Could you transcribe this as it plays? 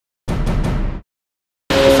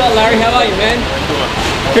Larry, how are you, man? How you doing?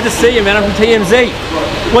 Good to see you, man. I'm from TMZ.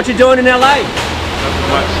 What you doing in LA? Nothing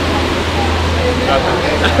much. Nothing.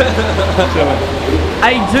 Chilling.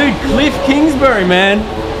 Hey, dude, Kliff Kingsbury, man.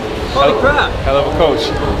 Holy crap! Hell of a coach.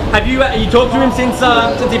 Have you talked to him since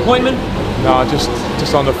the appointment? No, just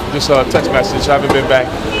on the text message. I haven't been back.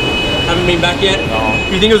 Haven't been back yet? No.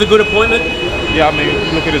 You think it was a good appointment? Yeah, I mean,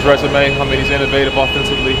 look at his resume. I mean, he's innovative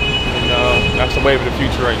offensively, and that's the wave of the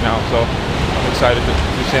future right now. So I'm excited to get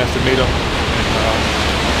a chance to meet him and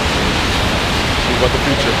see what the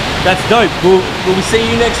future. That's dope. Will we see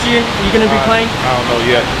you next year? Are you going to be playing? I don't know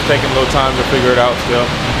yet. It's taking a little time to figure it out still.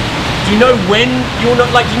 Do you know when you'll know?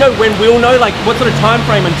 Like, do you know when we'll know? Like, what sort of time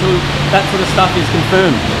frame until that sort of stuff is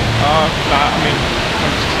confirmed? Nah, I mean,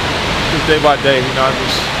 just day by day. You know,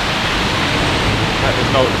 there's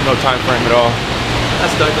no time frame at all.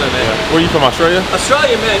 That's dope, though, man. Yeah. Where are you from? Australia?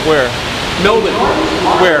 Australia, man. Where? Melbourne.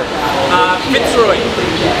 Where? Fitzgerald.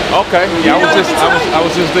 Okay. Yeah, I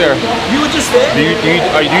was just there. You were just there? Do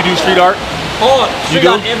you do street art? Oh, street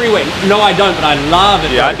art everywhere. No, I don't, but I love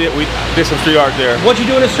it. Yeah, I did. We did some street art there. What'd you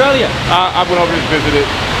do in Australia? I went over and visited.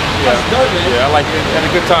 Yeah. That's dope, man. Yeah, I like it. Had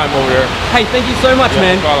a good time over there. Hey, thank you so much,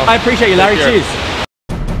 man. No problem. I appreciate you, Larry. Cheers.